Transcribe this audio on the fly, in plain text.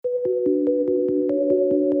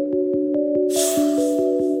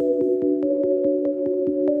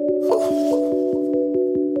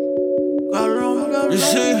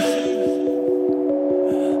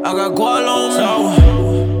gual on me.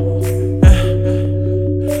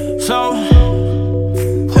 So,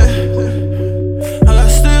 I got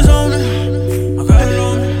sticks on me. I got it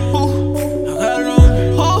on me. I got it on me.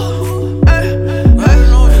 I got it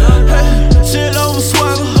on me. Shit on my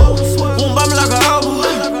swagger. Won't buy me like an album.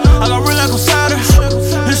 I got real like I'm cider.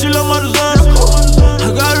 And she love my designer. I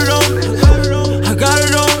got it on me. I got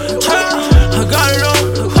it on me. I got it on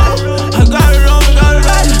me. I got it on me. Got it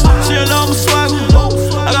on me. She love my swagger.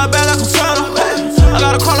 I got bad like I'm cider. I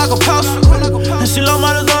got a car like a pastor. And she love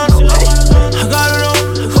my designer. I got it on.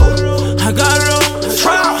 I got it on.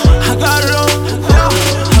 I got it on.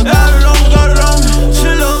 I got it on. Got it on. She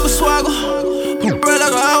love my swagger. Red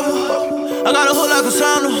like an apple. I got a hood like a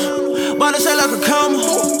sandal. Body shape like a camel.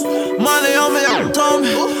 Money on me, like told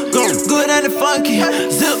me. Go good and it funky.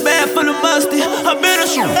 Zip bag full of musty. I been a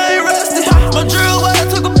shoe, I ain't rusty. My drill where I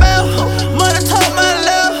took a bath. Money top my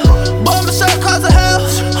left. Bought my shirt cause of hell.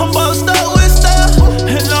 I'm both stuck with stuff.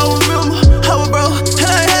 And I remember I was broke and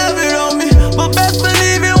I ain't have it on me. But best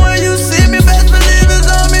believe it when you see me. Best believe it's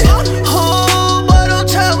on me. Oh, boy, don't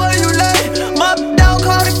tell where you lay. My down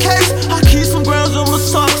call the case. I keep some grams on my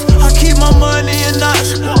socks. I keep my money in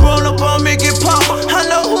knots. Roll up on me, get pop. I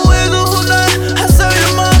know who is or who not. I serve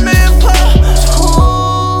your mommy and pop.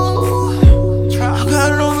 Ooh, I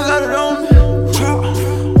got it on me, got it on me.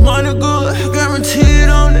 Money good, guaranteed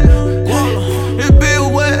on it. It big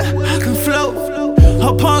wet, I can float.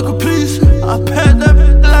 Her punk a piece, I pat that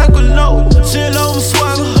bitch like a note. She love my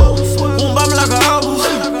swagger, won't buy me like an album.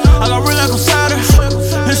 I got real like I'm cider,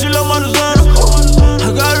 and she love my designer. I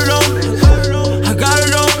got it on me, I got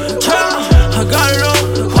it on me. I got it on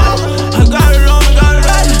me, I got it on me, got it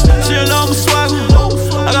on me. She love my swagger,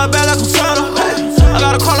 I got bad like I'm cider. I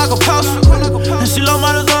got a car like a pastor, and she love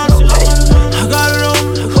my designer. I got it on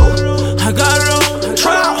me, I got it on me.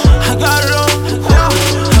 I got it on me,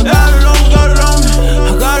 I got it on me, got it on me.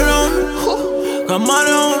 I got it on me, got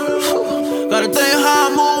money on me. Gotta think how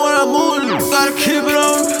I move when I move, gotta keep it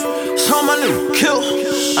on me. So my nigga kill,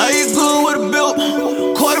 I eat good with a bill.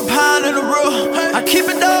 Quarter pound in the real, I keep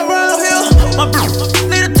it down around here. My bro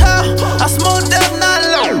need a towel, I smoke that not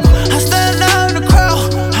low. I stand out in the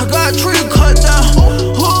crowd, I got a tree cut down.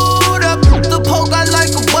 Ooh, that the poke I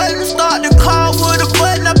like a button. Start the car with a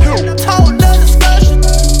button, I told the discussion.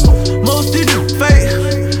 Most of them fake,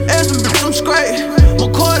 and some bitch I'm straight. My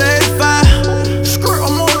quarter 85, skirt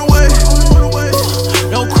I'm on the way.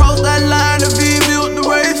 Don't cross that line if he built the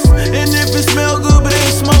race. And if it smell good but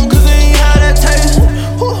ain't smoke, cause it ain't how that taste.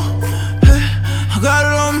 I got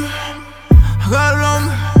it on me, I got it on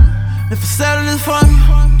me. If it's selling this for me,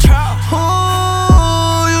 ooh,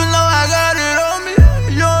 you know I got it on me.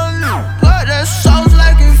 You don't know, got that sauce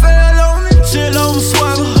like it fell on me. Shit on my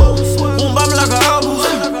swagger, won't buy me like an album.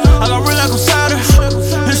 I got real like I'm cider,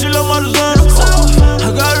 and she love my designer.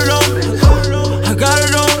 I got it on me, I got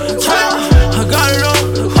it on me. I got it on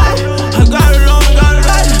me, I got it on me, got it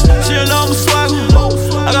on me. She love my swagger,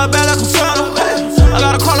 I got bad like I'm cider. I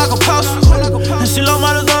got a car like a pastor, and she love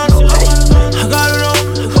my designer. I got it on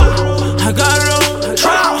me, I got it on me.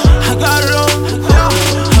 I got it on me,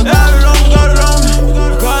 I got it on me, got it on me.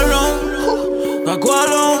 I got it on me, got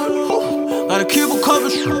gual on me. Gotta keep a cover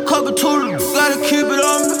to gotta keep it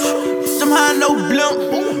on me. Somehow no blimp,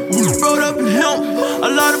 rolled up in him. A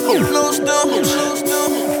lot of folks know